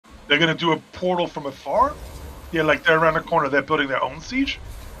They're gonna do a portal from afar. Yeah, like they're around the corner. They're building their own siege.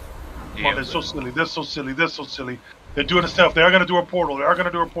 Come on, they're so silly. They're so silly. They're so silly. They're doing the stuff. They are gonna do a portal. They are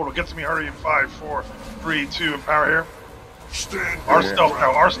gonna do a portal. Get to me, hurry! In 5, 4, 3, 2, and power here. Our stealth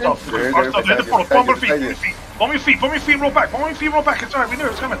now. Our stealth. Our stealth. Hit the portal. Bomb your feet. Bomb your feet. Bomb your feet. Bomb your feet. Roll back. Bomb your feet. Roll back. It's alright. We knew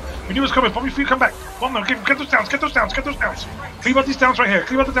it was coming. We knew it was coming. Bomb your feet. Come back. Bomb them. Get those downs. Get those downs. Get those downs. Cleave out these downs right here.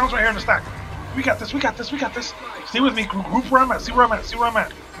 Cleave out the downs right here in the stack. We got this. We got this. We got this. Stay with me. Group where I'm at. See where I'm at. See where I'm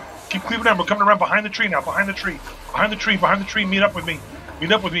at. Keep cleaving down. We're coming around behind the tree now. Behind the tree. Behind the tree. Behind the tree. Meet up with me.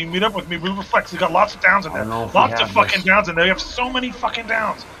 Meet up with me. Meet up with me. We reflex. We got lots of downs in there. Lots of fucking downs in there. We have so many fucking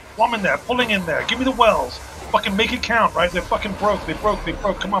downs. Plumb in there. Pulling in there. Give me the wells. Fucking make it count, right? They're fucking broke. They broke. They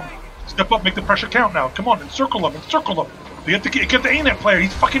broke. Come on. Step up. Make the pressure count now. Come on. Encircle them. Encircle them. They have to get the ANet player.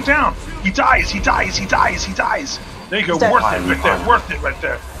 He's fucking down. He dies. He dies. He dies. He dies. There you go. Worth it right there. Worth it right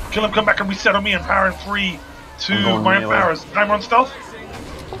there. Kill him. Come back and reset on me and power in 3, 2. My powers. Time on stealth.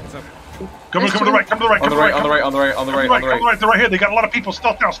 Come to the right. Come to the right. On the right. On the right. On the right. On the right. On the right. They're right here. They got a lot of people.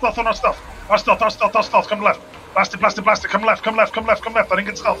 Stealth now. Stealth on our stuff. Our stealth. Our stealth. Our stealth. Come left. Blast it. Blast it. Blast it. Come left. Come left. Come left. Come left. I didn't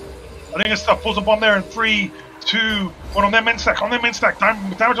get stealth. I didn't get stealth. Pulls a bomb there in 3, 2, 1 on their main stack. On their main stack.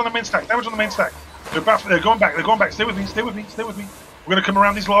 Damage on the main stack. Damage on the main stack. They're going back. They're going back. Stay with me. Stay with me. Stay with me. We're gonna come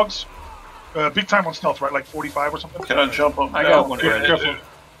around these logs. Big time on stealth, right? Like 45 or something. Can I jump up? I got one. Careful.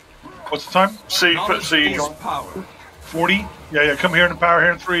 What's the time? Put siege. 40. Yeah. Come here and power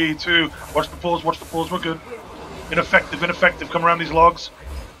here in 3, 2. Watch the pulls. Watch the pulls. We're good. Ineffective. Ineffective. Come around these logs.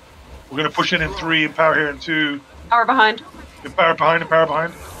 We're gonna push in 3 and power here in 2. Power behind. And power behind. And power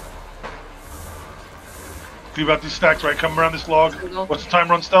behind. Cleave out these stacks, right? Come around this log. What's the time?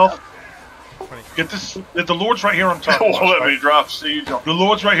 Run stealth. Get this. The Lord's right here on top. Won't let me drop siege. The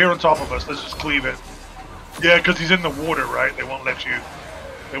Lord's right here on top of us. Let's just cleave it. Yeah, because he's in the water, right? They won't let you.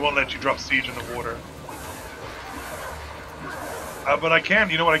 They won't let you drop siege in the water. But I can.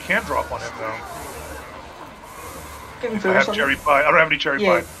 You know what? I can drop on him though. If I have cherry pie. I don't have any cherry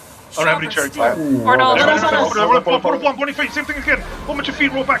pie. I don't have any cherry pie. Portal bomb. 20 feet. Same thing again. Bomb at your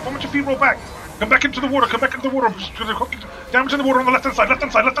feet. Roll back. Bomb at your feet. Roll back. Come back into the water. Come back into the water. Damage in the water on the left hand side. Left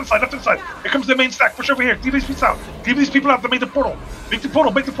hand side. Left hand side. Left hand side. Here comes the main stack. Push over here. Cleave these people out. Cleave these people out. They made the portal. Make the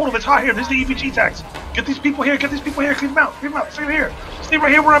portal. Make the portal. It's hot here. This is the EVG tags. Get these people here. Get these people here. Cleave them out. Cleave them out. Stay here. Stay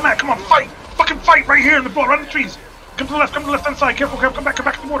right here where I'm at. Come on. Fight. Fucking fight right here in the blood. Right in the trees. Come to the left. Come to the left hand side. Careful. Come back. Come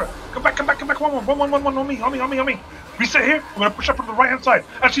back to the water. Come back. Come back. Come back. One. On me. On me. Reset here. We're gonna push up on the right hand side.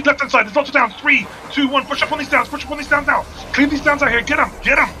 Actually, left hand side. There's also down. 3, 2, 1. Push up on these downs. Push up on these downs now. Cleave these downs out here. Get them.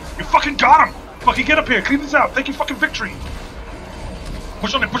 Get them. You fucking got them. Fucking get up here. Cleave this out. Take your fucking victory.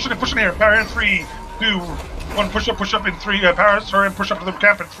 Push on it. Push on it. Push in here. Power in 3, 2, 1. Push up in 3. Powers. Hurry and push up to the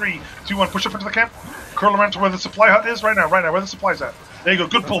camp in 3, 2, 1. Push up into the camp. Curl around to where the supply hut is right now. Where the supply's at. There you go.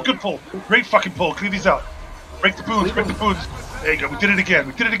 Good pull. Good pull. Great fucking pull. Cleave these out. Break the boons. Break the boons. There you go. We did it again.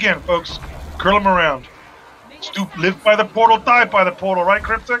 We did it again, folks. Curl them around. Stoop. Live by the portal. Die by the portal. Right,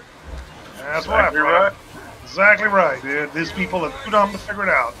 Cryptic? That's exactly right. Exactly right, dude. These people are too dumb to figure it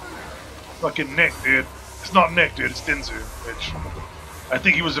out. Fucking Nick, dude. It's not Nick, dude. It's Dinzu, which I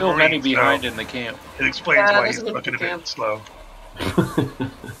think he was a Marine. Many behind so in the camp. It explains why he's fucking a bit slow.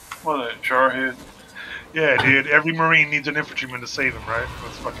 What a jarhead. Yeah, dude. Every Marine needs an infantryman to save him, right?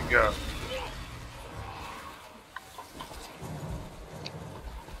 Let's fucking go.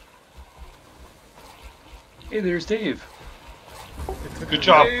 Hey, there's Dave. Good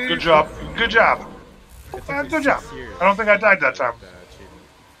job. Good job. Good job. Good job. I don't think I died that time.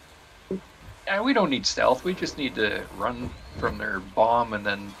 Yeah, we don't need stealth. We just need to run from their bomb and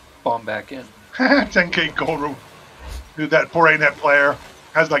then bomb back in. 10k gold room. Dude, that poor ANet player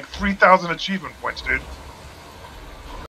has like 3,000 achievement points, dude.